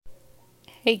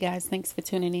Hey guys, thanks for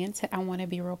tuning in to I Want to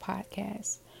Be Real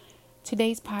podcast.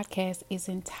 Today's podcast is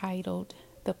entitled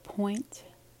The Point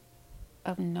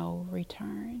of No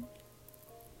Return.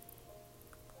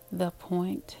 The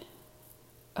Point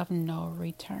of No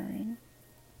Return.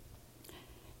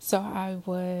 So I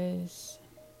was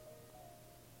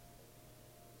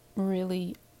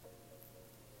really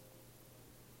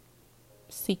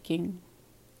seeking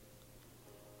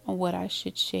on what I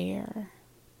should share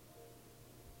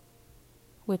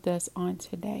with us on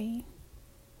today.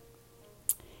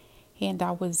 And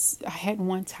I had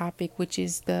one topic, which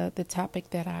is the topic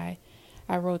that I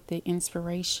wrote the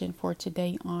inspiration for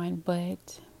today on,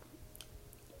 but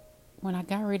when I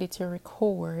got ready to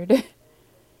record,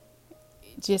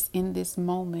 just in this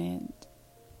moment,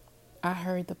 I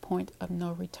heard the point of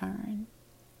no return.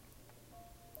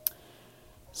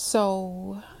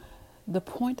 So the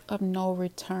point of no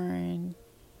return,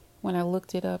 when I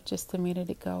looked it up just a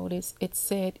minute ago, it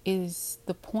said is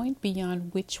the point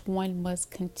beyond which one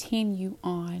must continue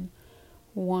on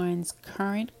one's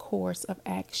current course of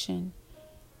action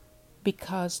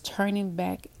because turning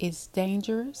back is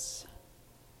dangerous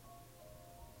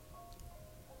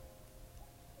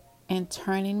and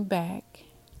turning back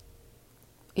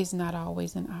is not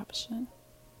always an option.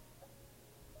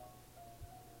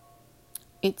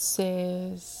 It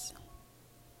says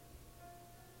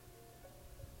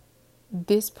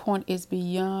this point is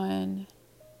beyond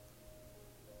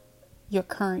your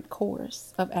current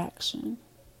course of action.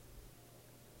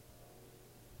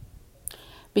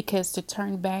 Because to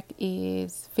turn back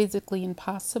is physically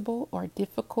impossible or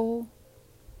difficult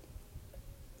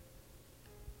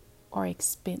or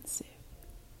expensive.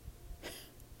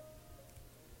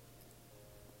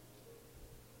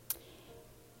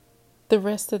 The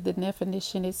rest of the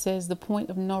definition, it says the point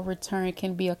of no return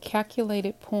can be a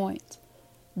calculated point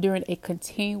during a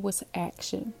continuous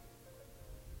action.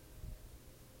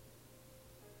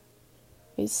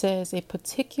 It says a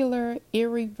particular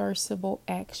irreversible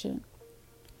action,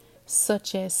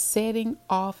 such as setting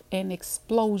off an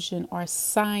explosion or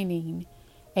signing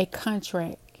a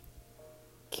contract,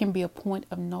 can be a point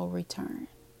of no return.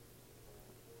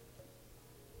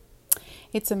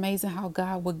 It's amazing how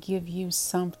God will give you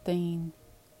something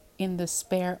in the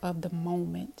spare of the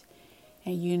moment,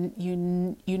 and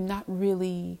you're not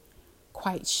really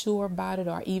quite sure about it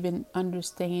or even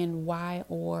understand why,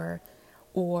 or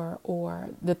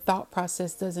the thought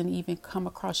process doesn't even come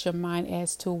across your mind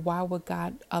as to why would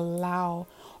God allow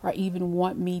or even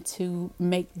want me to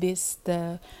make this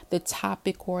the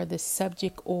topic or the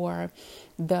subject or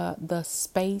the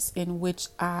space in which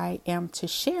I am to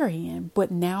share in.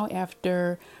 But now,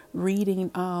 after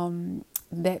reading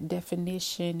that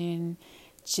definition and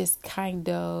just kind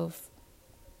of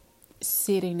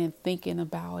sitting and thinking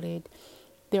about it,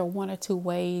 there are one or two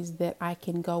ways that I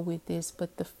can go with this.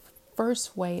 But the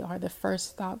first way, or the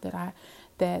first thought that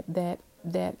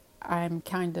I'm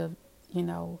kind of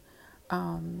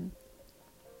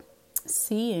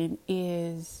seeing,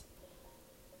 is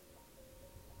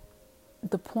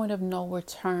the point of no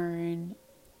return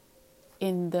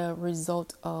in the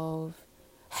result of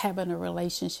having a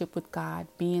relationship with God,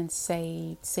 being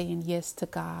saved, saying yes to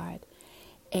God.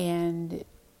 And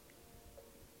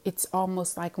it's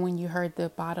almost like when you heard the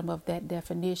bottom of that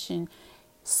definition,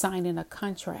 signing a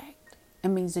contract. It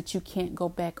means that you can't go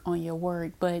back on your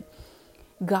word. But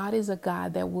God is a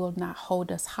God that will not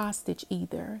hold us hostage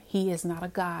either. He is not a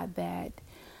God that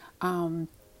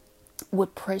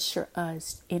would pressure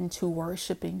us into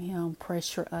worshiping Him,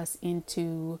 pressure us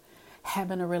into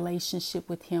having a relationship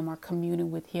with Him or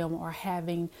communing with Him or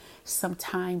having some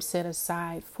time set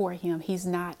aside for Him. He's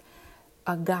not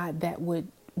a God that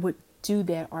would do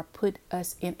that or put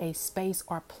us in a space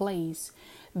or place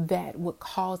that would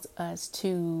cause us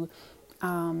to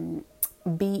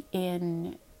be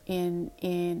in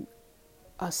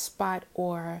a spot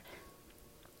or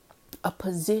a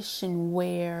position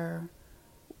where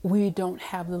we don't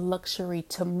have the luxury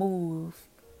to move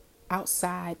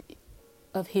outside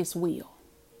of His will.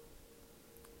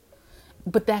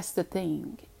 But that's the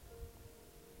thing.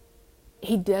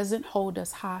 He doesn't hold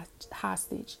us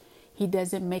hostage. He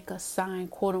doesn't make us sign,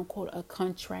 quote unquote, a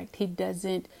contract. He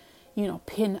doesn't,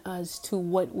 pin us to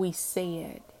what we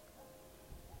said.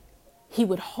 He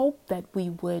would hope that we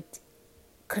would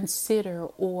consider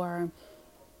or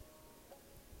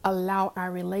allow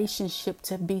our relationship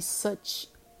to be such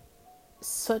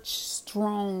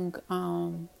strong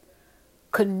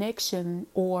connection,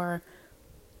 or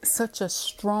such a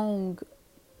strong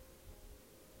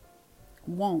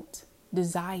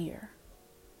desire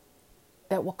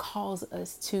that will cause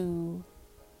us to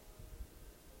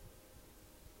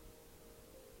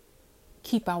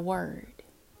keep our word.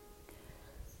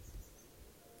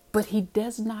 But he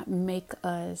does not make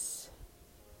us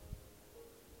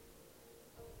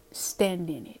stand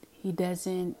in it. He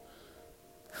doesn't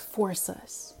force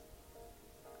us.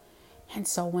 And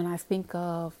so when I think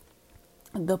of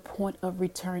the point of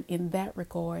return in that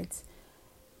regards,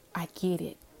 I get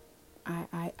it.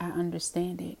 I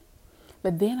understand it.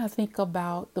 But then I think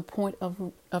about the point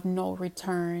of no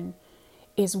return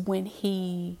is when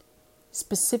he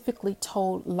specifically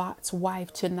told Lot's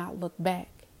wife to not look back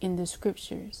in the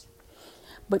scriptures.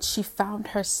 But she found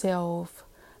herself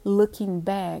looking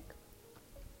back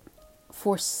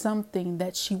for something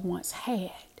that she once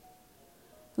had.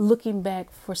 Looking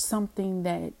back for something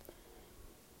that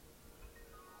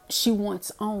she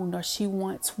once owned, or she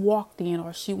once walked in,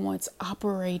 or she once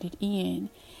operated in.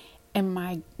 And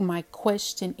my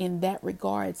question in that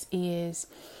regards is,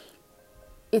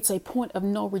 it's a point of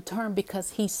no return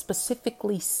because he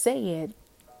specifically said,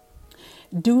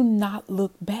 do not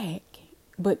look back.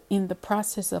 But in the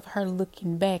process of her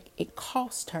looking back, it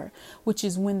cost her, which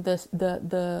is when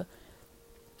the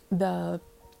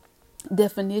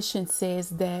definition says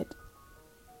that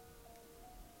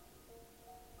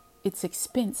it's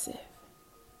expensive.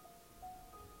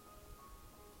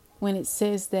 When it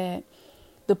says that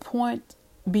the point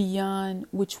beyond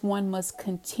which one must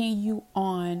continue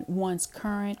on one's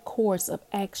current course of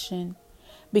action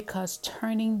because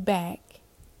turning back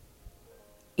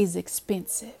is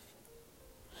expensive.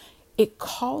 It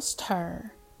cost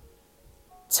her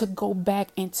to go back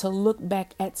and to look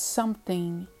back at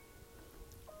something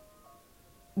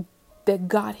that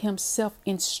God himself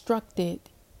instructed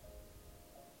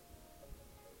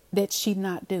that she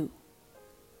not do.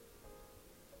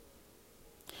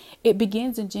 It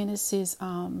begins in Genesis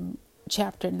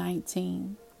chapter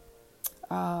 19.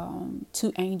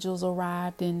 Two angels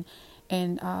arrived and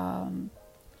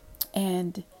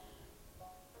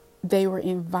they were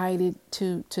invited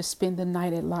to spend the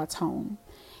night at Lot's home.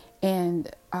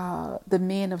 And the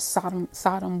men of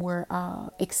Sodom were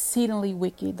exceedingly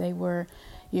wicked. They were,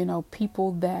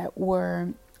 people that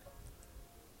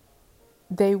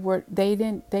they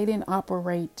didn't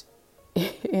operate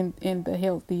in the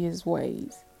healthiest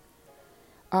ways.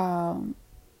 The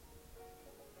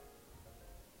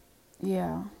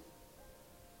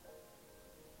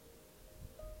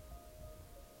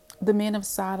men of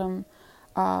Sodom,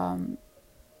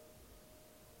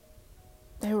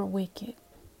 they were wicked.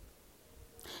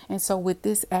 And so with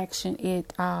this action,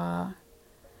 it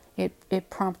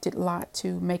prompted Lot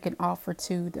to make an offer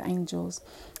to the angels.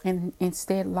 And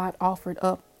instead, Lot offered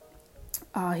up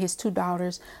his two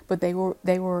daughters, but they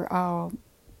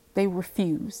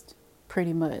refused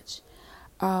pretty much.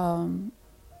 The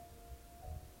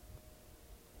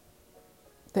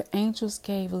angels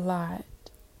gave Lot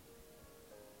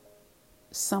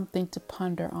something to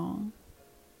ponder on.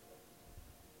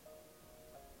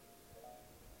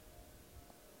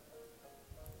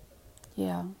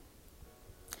 Yeah.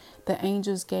 The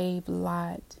angels gave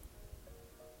Lot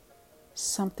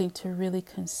something to really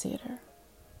consider.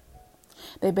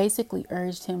 They basically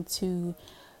urged him to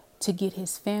get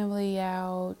his family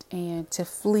out and to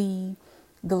flee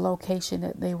the location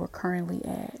that they were currently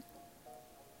at.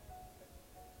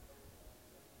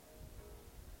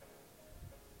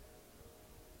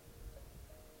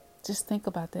 Just think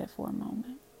about that for a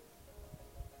moment.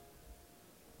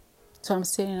 So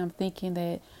I'm thinking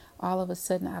that all of a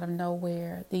sudden, out of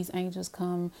nowhere, these angels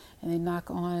come and they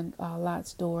knock on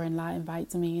Lot's door, and Lot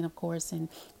invites me in, of course, and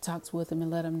talks with him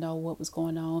and let him know what was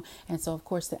going on. And so, of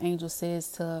course, the angel says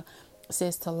to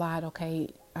Lot, "Okay,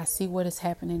 I see what is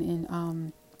happening in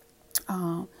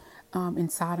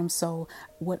Sodom. So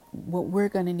what we're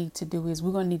going to need to do is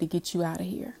we're going to need to get you out of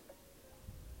here."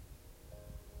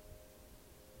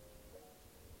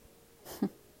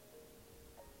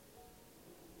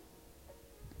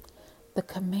 The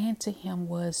command to him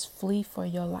was, flee for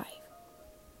your life.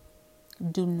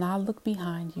 Do not look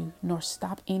behind you, nor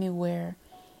stop anywhere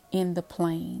in the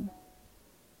plain.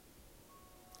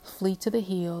 Flee to the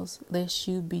hills, lest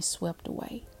you be swept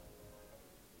away.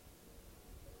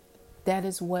 That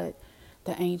is what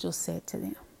the angel said to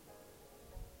them.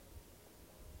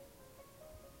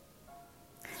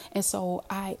 And so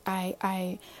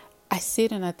I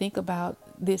sit and I think about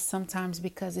this sometimes,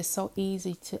 because it's so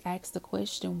easy to ask the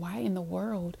question, why in the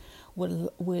world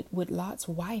would Lot's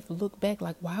wife look back?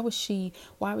 Like, why would she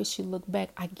look back?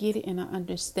 I get it, and I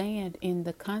understand in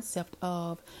the concept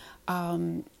of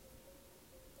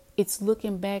it's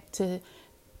looking back to,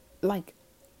 like,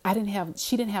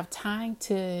 she didn't have time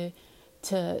to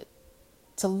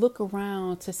look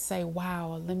around to say,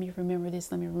 wow, let me remember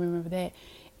this, let me remember that.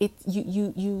 it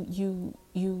you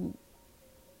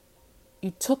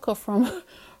took her from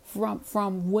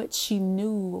from what she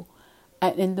knew,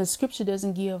 and the scripture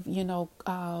doesn't give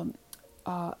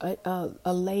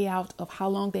a layout of how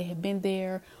long they had been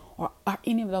there or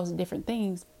any of those different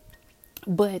things,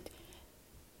 but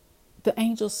the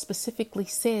angel specifically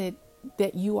said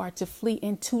that you are to flee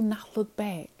and to not look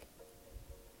back.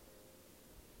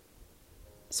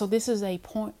 So this is a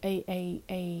point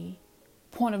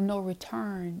of no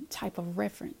return type of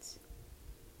reference.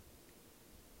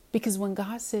 Because when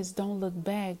God says don't look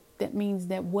back, that means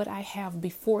that what I have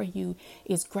before you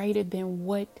is greater than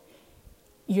what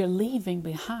you're leaving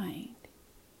behind.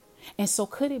 And so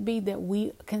could it be that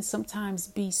we can sometimes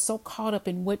be so caught up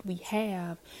in what we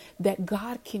have that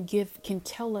God can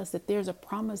tell us that there's a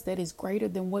promise that is greater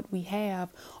than what we have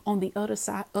on the other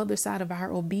side of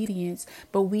our obedience,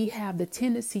 but we have the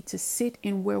tendency to sit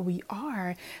in where we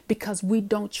are because we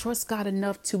don't trust God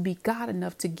enough to be God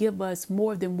enough to give us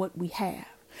more than what we have.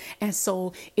 And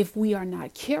so if we are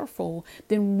not careful,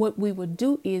 then what we would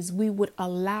do is we would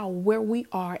allow where we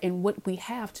are and what we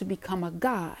have to become a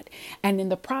God. And in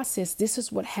the process, this is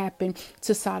what happened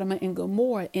to Sodom and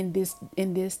Gomorrah in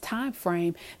this time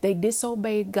frame. They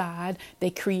disobeyed God.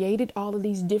 They created all of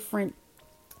these different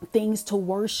things to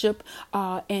worship,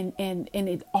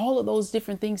 and all of those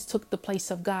different things took the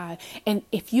place of God. And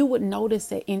if you would notice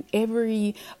that in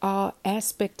every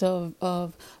aspect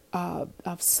of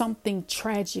something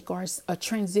tragic or a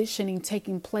transitioning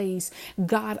taking place,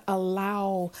 God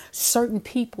allow certain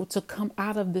people to come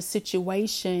out of the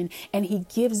situation, and he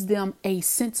gives them a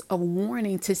sense of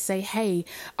warning to say, hey,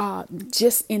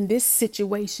 just in this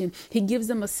situation, he gives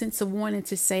them a sense of warning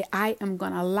to say, I am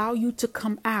going to allow you to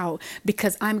come out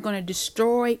because I'm going to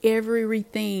destroy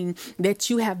everything that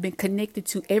you have been connected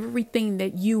to, everything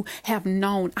that you have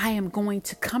known. I am going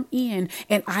to come in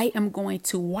and I am going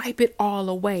to wipe it all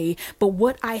away. But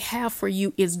what I have for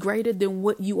you is greater than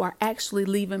what you are actually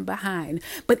leaving behind.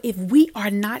 But if we are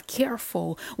not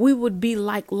careful, we would be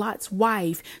like Lot's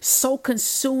wife, so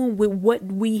consumed with what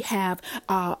we have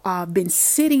been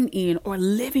sitting in or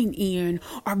living in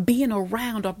or being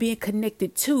around or being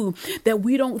connected to, that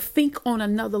we don't think on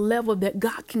another level that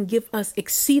God can give us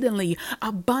exceedingly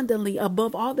abundantly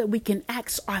above all that we can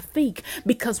ask or think,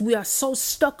 because we are so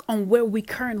stuck on where we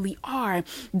currently are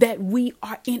that we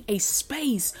are in a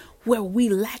space where we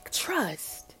lack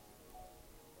trust.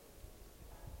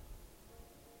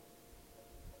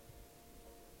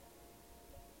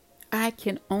 I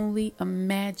can only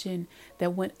imagine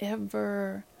that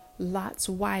whenever Lot's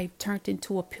wife turned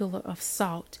into a pillar of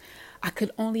salt, I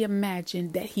could only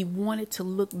imagine that he wanted to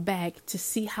look back to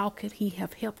see how could he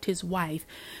have helped his wife.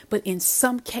 But in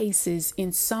some cases,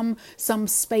 in some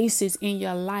spaces in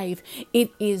your life,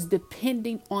 it is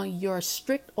depending on your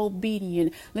strict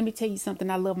obedience. Let me tell you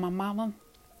something. I love my mama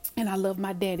and I love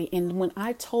my daddy. And when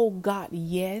I told God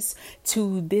yes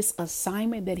to this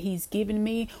assignment that he's given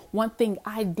me, one thing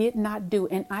I did not do,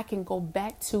 and I can go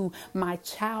back to my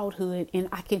childhood and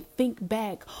I can think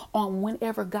back on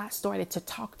whenever God started to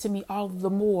talk to me all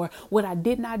the more. What I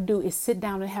did not do is sit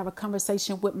down and have a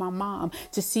conversation with my mom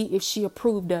to see if she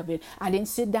approved of it. I didn't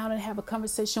sit down and have a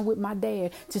conversation with my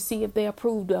dad to see if they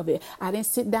approved of it. I didn't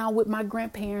sit down with my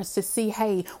grandparents to see,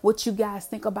 hey, what you guys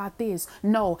think about this.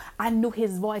 No, I knew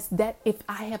his voice. That if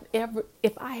I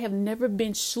have never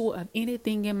been sure of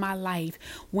anything in my life,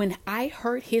 when I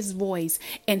heard his voice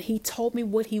and he told me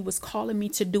what he was calling me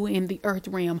to do in the earth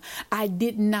realm, I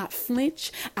did not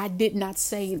flinch. I did not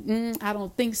say, I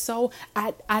don't think so.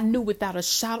 I knew without a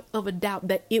shadow of a doubt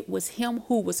that it was him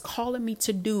who was calling me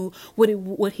to do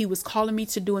what he was calling me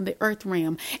to do in the earth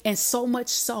realm. And so much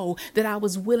so that I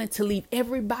was willing to leave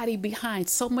everybody behind.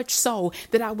 So much so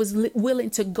that I was willing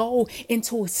to go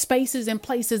into spaces and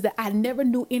places that I never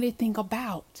knew anything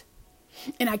about.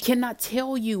 And I cannot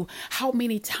tell you how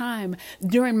many times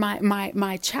during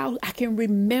my childhood, I can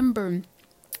remember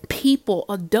people,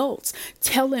 adults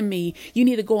telling me, you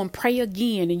need to go and pray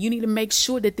again, and you need to make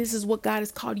sure that this is what God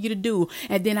has called you to do.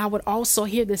 And then I would also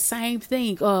hear the same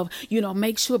thing of,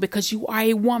 make sure, because you are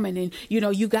a woman, and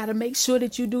you got to make sure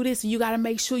that you do this and you got to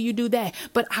make sure you do that.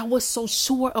 But I was so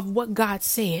sure of what God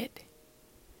said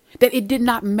that it did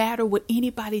not matter what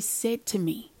anybody said to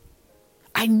me.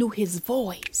 I knew his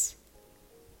voice.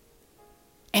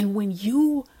 And when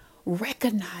you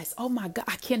recognize, oh my God,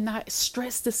 I cannot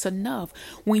stress this enough.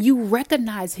 When you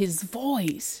recognize his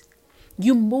voice,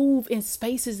 you move in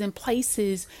spaces and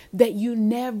places that you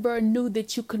never knew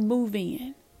that you could move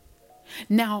in.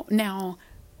 Now,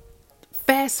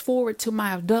 fast forward to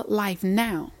my adult life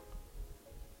now.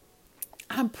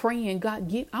 I'm praying,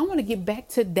 God, I want to get back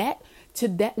to to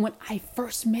that when I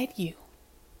first met you.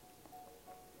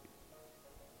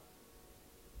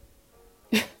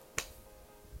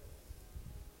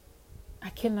 I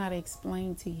cannot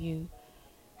explain to you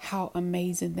how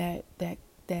amazing that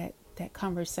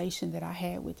conversation that I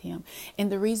had with him.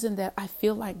 And the reason that I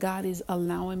feel like God is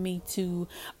allowing me to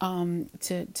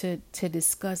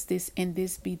discuss this and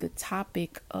this be the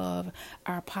topic of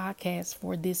our podcast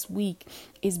for this week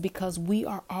is because we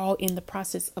are all in the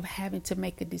process of having to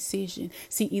make a decision.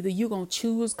 See, either you're going to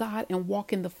choose God and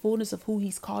walk in the fullness of who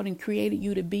he's called and created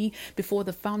you to be before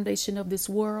the foundation of this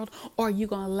world, or you're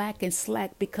going to lack and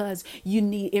slack because you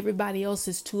need everybody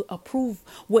else's to approve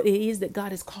what it is that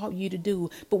God has called you to do.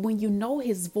 But when you know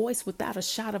his voice without a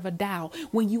shot of a doubt,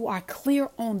 when you are clear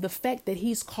on the fact that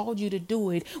he's called you to do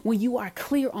it, when you are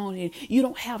clear on it, you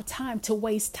don't have time to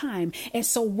waste time. And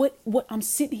so what I'm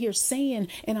sitting here saying,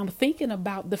 and I'm thinking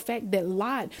about the fact that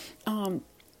Lot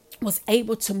was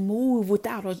able to move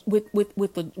without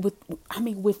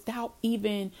without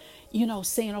even,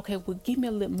 saying, okay, well, give me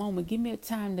a little moment, give me a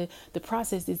time to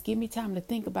process this, give me time to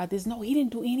think about this. No, he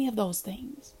didn't do any of those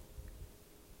things.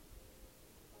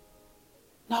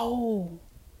 No,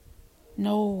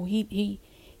 he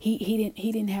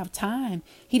didn't have time.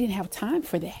 He didn't have time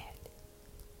for that.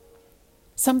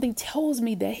 Something tells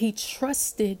me that he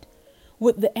trusted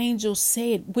what the angel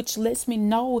said, which lets me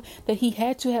know that he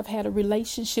had to have had a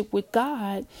relationship with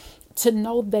God to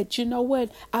know that, you know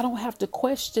what, I don't have to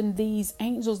question these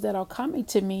angels that are coming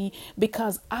to me,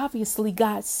 because obviously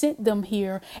God sent them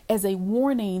here as a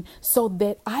warning so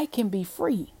that I can be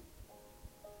free.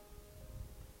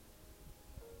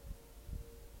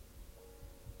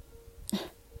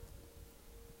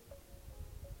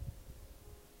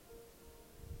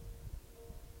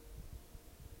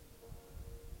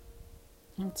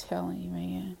 I'm telling you,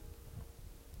 man.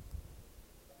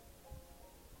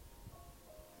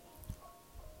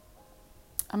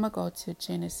 I'm going to go to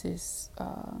Genesis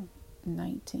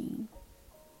 19.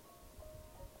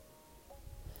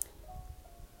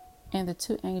 And the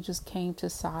two angels came to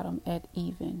Sodom at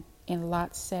even, and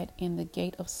Lot sat in the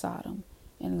gate of Sodom.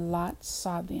 And Lot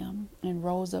saw them and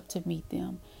rose up to meet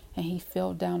them, and he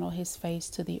fell down on his face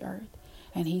to the earth.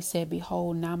 And he said,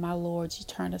 behold, now my lords, you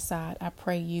turn aside, I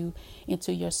pray you,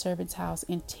 into your servant's house,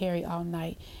 and tarry all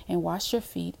night, and wash your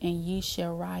feet, and ye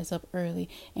shall rise up early,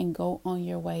 and go on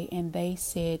your way. And they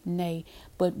said, nay,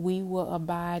 but we will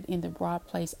abide in the broad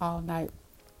place all night.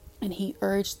 And he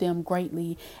urged them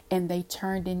greatly, and they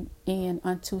turned in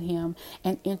unto him,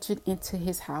 and entered into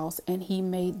his house. And he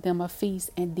made them a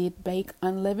feast, and did bake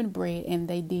unleavened bread, and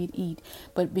they did eat.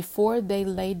 But before they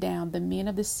lay down, the men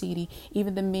of the city,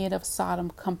 even the men of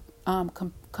Sodom,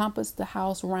 compassed the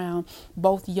house round,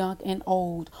 both young and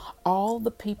old, all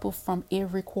the people from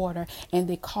every quarter. And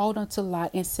they called unto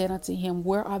Lot, and said unto him,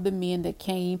 where are the men that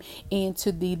came in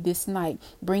to thee this night?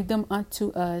 Bring them out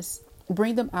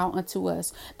unto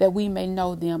us, that we may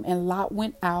know them. And Lot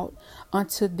went out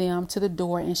unto them to the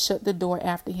door, and shut the door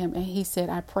after him. And he said,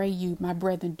 I pray you, my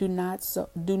brethren, do not so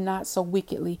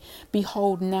wickedly.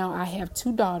 Behold, now I have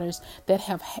two daughters that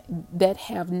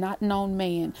have not known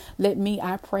man. Let me,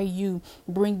 I pray you,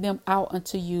 bring them out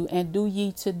unto you, and do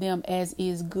ye to them as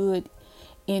is good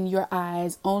in your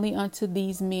eyes. Only unto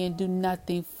these men do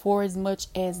nothing, for as much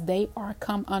as they are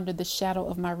come under the shadow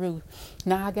of my roof.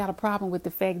 Now I got a problem with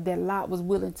the fact that Lot was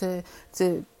willing to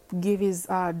give his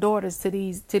daughters to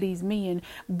these men,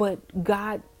 but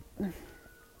God,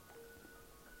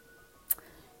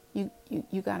 you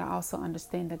got to also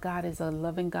understand that God is a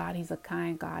loving God. He's a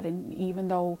kind God, and even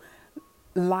though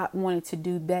Lot wanted to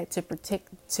do that to protect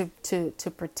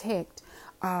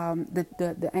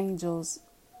the angels,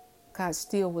 God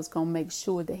still was going to make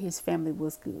sure that his family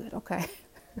was good. Okay.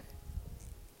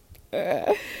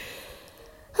 And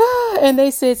they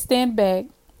said, stand back.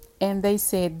 And they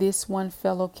said, this one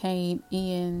fellow came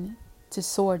in to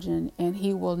sojourn, and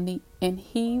he will needs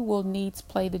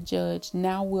play the judge.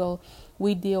 Now will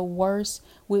we deal worse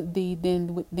with thee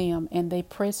than with them. And they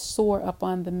pressed sore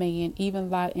upon the man, even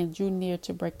Lot, and drew near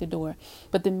to break the door.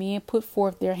 But the men put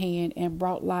forth their hand, and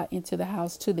brought Lot into the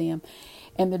house to them,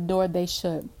 and the door they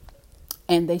shut.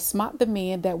 And they smote the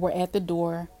men that were at the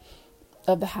door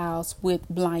of the house with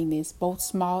blindness, both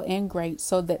small and great,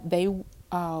 so that they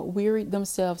wearied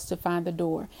themselves to find the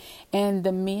door. And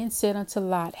the men said unto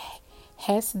Lot,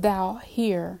 hast thou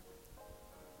here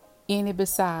any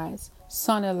besides?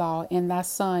 son-in-law, and thy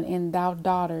son, and thy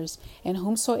daughters, and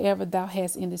whomsoever thou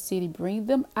hast in the city, bring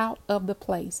them out of the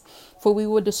place. For we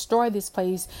will destroy this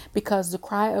place, because the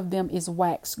cry of them is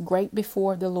waxed great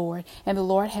before the Lord, and the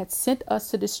Lord hath sent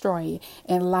us to destroy it.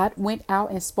 And Lot went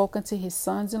out and spoke unto his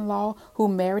sons-in-law, who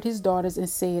married his daughters, and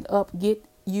said, Up, get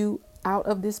you out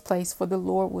of this place, for the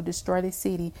Lord will destroy the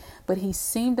city. But he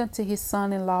seemed unto his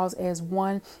son-in-laws as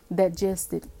one that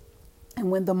jested. And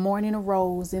when the morning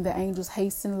arose, and the angels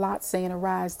hastened Lot, saying,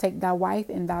 Arise, take thy wife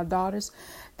and thy daughters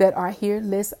that are here,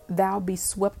 lest thou be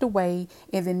swept away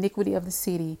in the iniquity of the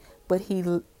city. But he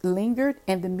lingered,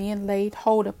 and the men laid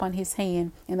hold upon his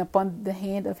hand, and upon the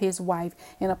hand of his wife,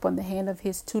 and upon the hand of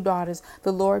his two daughters,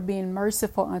 the Lord being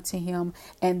merciful unto him.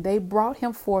 And they brought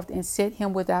him forth and set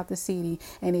him without the city.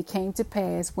 And it came to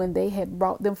pass, when they had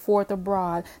brought them forth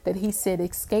abroad, that he said,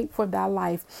 Escape for thy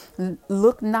life,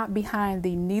 look not behind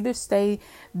thee, neither stay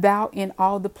thou in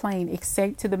all the plain,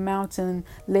 escape to the mountain,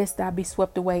 lest thou be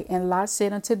swept away. And Lot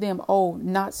said unto them, Oh,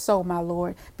 not so, my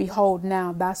Lord. Behold,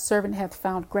 now thy servant hath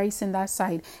found grace in thy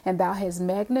sight, and thou hast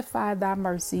magnified thy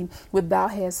mercy, which thou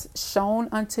hast shown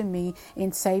unto me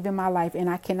in saving my life. And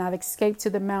I cannot escape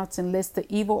to the mountain, lest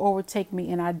the evil overtake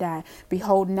me and I die.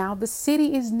 Behold, now the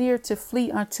city is near to flee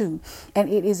unto, and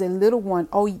it is a little one.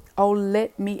 Oh,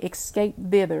 let me escape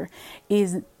thither.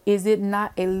 Is it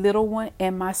not a little one,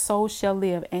 and my soul shall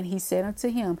live? And he said unto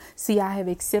him, See, I have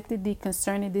accepted thee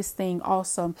concerning this thing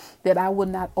also, that I will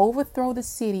not overthrow the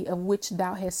city of which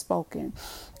thou hast spoken.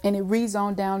 And it reads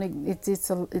on down.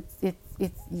 It's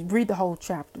read the whole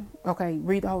chapter. Okay,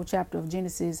 read the whole chapter of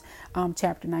Genesis,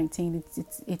 chapter 19.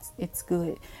 It's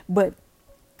good. But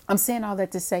I'm saying all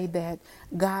that to say that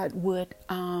God would,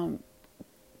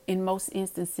 in most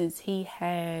instances, He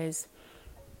has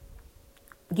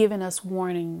given us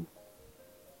warning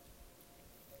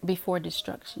before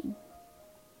destruction.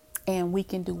 And we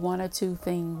can do one or two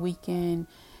things. We can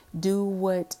do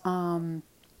what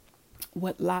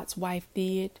Lot's wife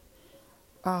did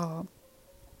in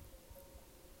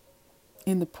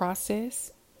the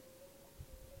process,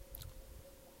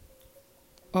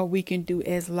 or we can do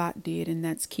as Lot did, and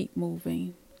that's keep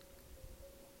moving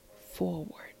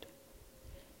forward.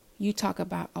 You talk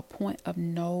about a point of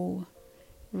no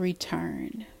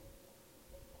return.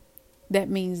 That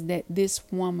means that this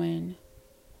woman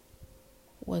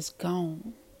was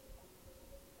gone.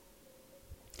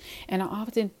 And I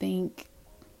often think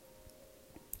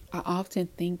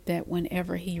that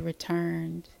whenever he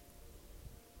returned,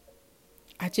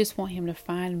 I just want him to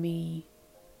find me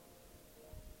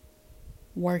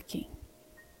working.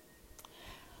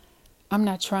 I'm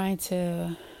not trying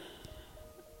to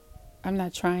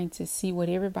see what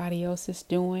everybody else is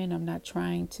doing.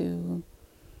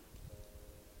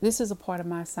 This is a part of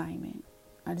my assignment.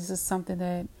 This is something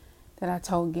that I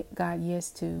told God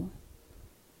yes to.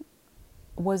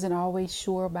 Wasn't always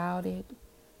sure about it.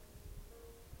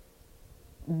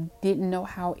 Didn't know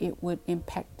how it would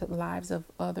impact the lives of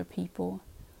other people.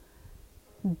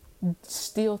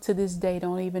 Still to this day,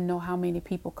 don't even know how many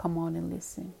people come on and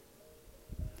listen.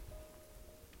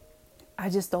 I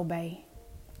just obey.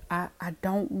 I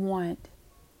do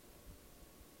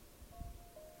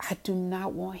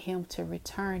not want him to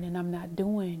return, and I'm not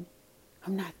doing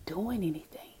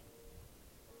anything.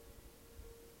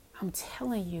 I'm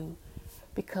telling you,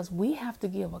 because we have to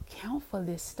give account for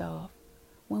this stuff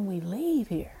when we leave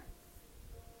here.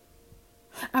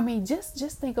 I mean, just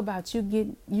think about you get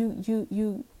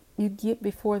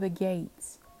before the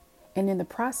gates, and in the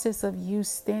process of you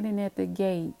standing at the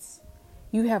gates,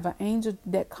 you have an angel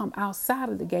that come outside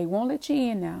of the gate, won't let you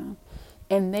in now.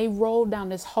 And they roll down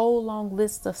this whole long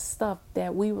list of stuff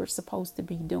that we were supposed to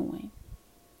be doing.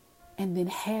 And then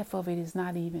half of it is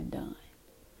not even done.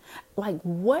 Like,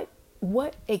 what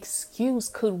excuse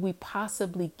could we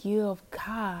possibly give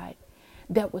God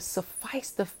that would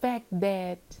suffice the fact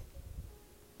that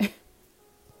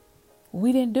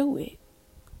we didn't do it?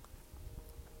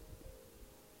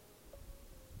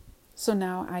 So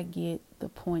now I get the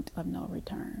point of no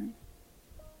return.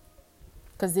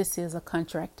 Because this is a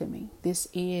contract to me. This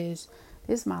is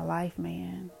my life,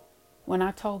 man. When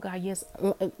I told God yes,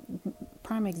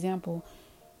 prime example,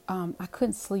 I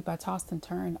couldn't sleep. I tossed and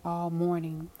turned all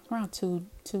morning, around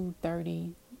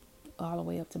 2:30, all the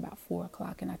way up to about 4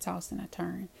 o'clock, and I tossed and I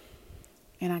turned,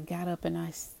 and I got up and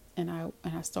I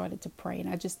started to pray, and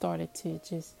I just started to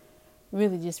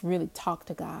really talk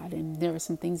to God. And there were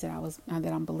some things that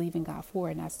I'm believing God for,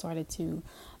 and I started to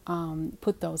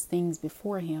put those things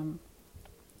before Him.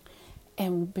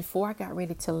 And before I got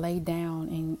ready to lay down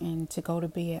and to go to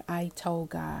bed, I told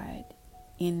God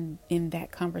in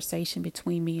that conversation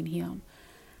between me and Him,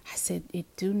 I said, it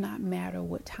do not matter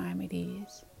what time it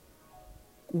is.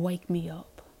 Wake me up.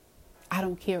 I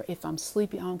don't care if I'm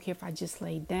sleepy. I don't care if I just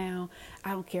lay down.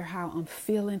 I don't care how I'm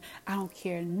feeling. I don't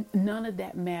care. None of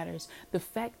that matters. The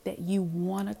fact that you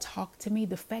want to talk to me,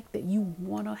 the fact that you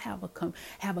want to have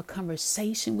a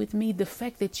conversation with me, the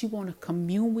fact that you want to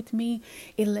commune with me,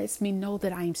 it lets me know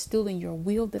that I am still in your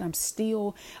will, that I'm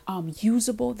still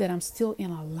usable, that I'm still in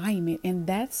alignment. And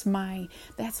that's my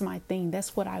thing.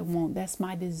 That's what I want. That's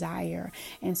my desire.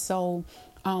 And so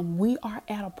we are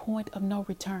at a point of no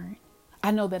return. I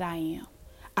know that I am.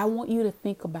 I want you to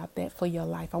think about that for your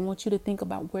life. I want you to think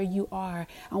about where you are.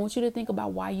 I want you to think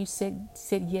about why you said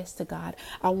yes to God.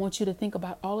 I want you to think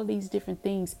about all of these different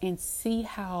things and see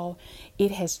how it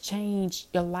has changed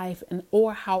your life, and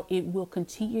or how it will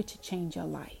continue to change your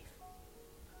life.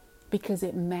 Because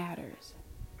it matters.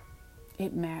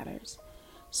 It matters.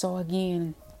 So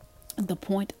again, the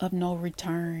point of no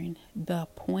return. The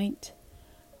point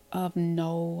of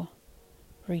no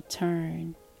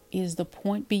return is the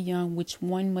point beyond which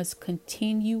one must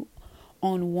continue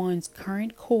on one's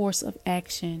current course of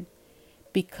action,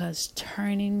 because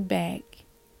turning back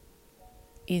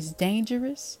is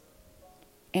dangerous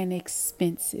and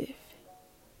expensive.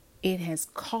 It has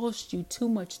cost you too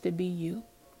much to be you.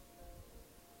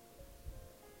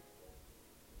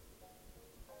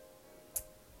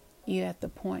 You're at the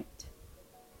point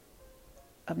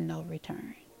of no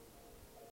return.